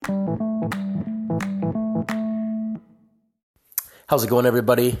How's it going,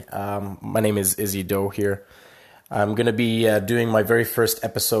 everybody? My name is Izzy Doe here. I'm going to be doing my very first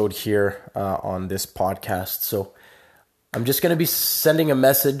episode here on this podcast. So I'm just going to be sending a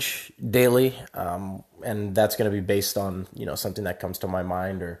message daily, and that's going to be based on, something that comes to my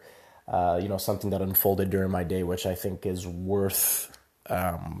mind or, something that unfolded during my day, which I think is worth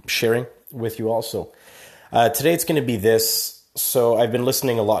sharing with you also. Today it's going to be this. So I've been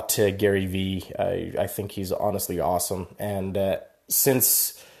listening a lot to Gary Vee. I think he's honestly awesome. And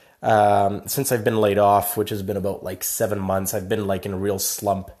since I've been laid off, which has been about 7 months, I've been in a real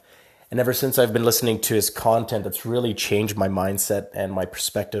slump. And ever since I've been listening to his content, it's really changed my mindset and my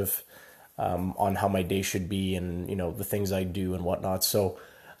perspective on how my day should be and, the things I do and whatnot. So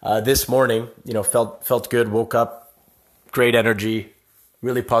this morning, felt good, woke up, great energy,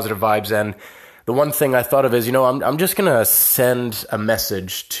 really positive vibes. And the one thing I thought of is, I'm just going to send a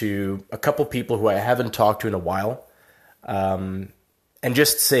message to a couple people who I haven't talked to in a while. And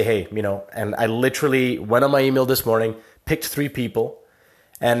just say, hey, and I literally went on my email this morning, picked 3 people,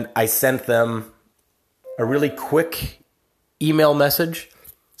 and I sent them a really quick email message,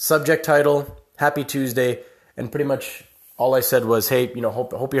 subject title, Happy Tuesday, and pretty much all I said was, hey,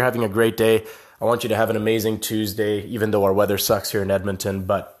 hope you're having a great day. I want you to have an amazing Tuesday, even though our weather sucks here in Edmonton,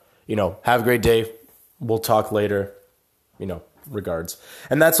 but, have a great day. We'll talk later, regards.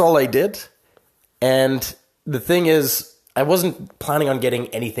 And that's all I did. And the thing is, I wasn't planning on getting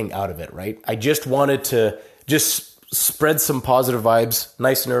anything out of it, right? I just wanted to just spread some positive vibes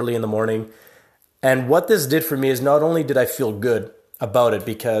nice and early in the morning. And what this did for me is not only did I feel good about it,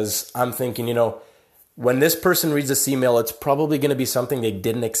 because I'm thinking, when this person reads this email, it's probably going to be something they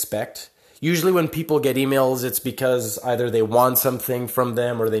didn't expect. Usually when people get emails, it's because either they want something from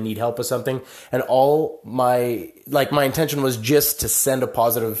them or they need help with something. And all my intention was just to send a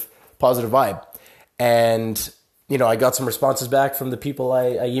positive vibe. And I got some responses back from the people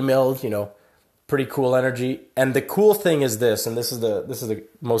I emailed, pretty cool energy. And the cool thing is this, and this is the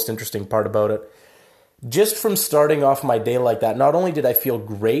most interesting part about it. Just from starting off my day like that, not only did I feel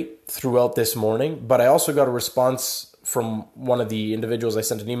great throughout this morning, but I also got a response from one of the individuals I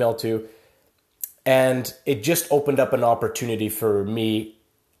sent an email to. And it just opened up an opportunity for me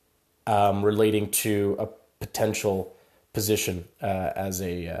relating to a potential position as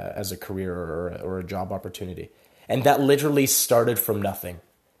a career or a job opportunity. And that literally started from nothing.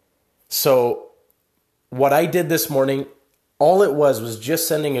 So what I did this morning, all it was just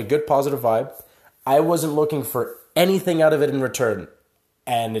sending a good positive vibe. I wasn't looking for anything out of it in return.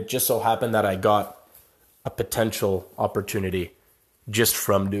 And it just so happened that I got a potential opportunity just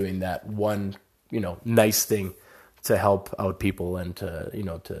from doing that one, nice thing to help out people and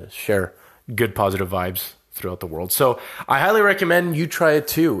to share good positive vibes throughout the world. So I highly recommend you try it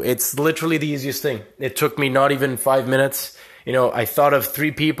too. It's literally the easiest thing. It took me not even 5 minutes. I thought of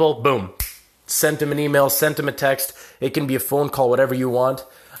 3 people, boom, sent them an email, sent them a text. It can be a phone call, whatever you want.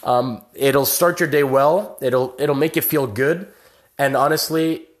 It'll start your day well. It'll make you feel good. And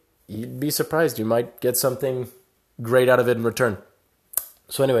honestly, you'd be surprised. You might get something great out of it in return.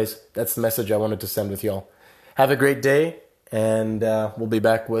 So anyways, that's the message I wanted to send with y'all. Have a great day, and we'll be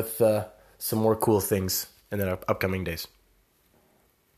back with some more cool things in the upcoming days.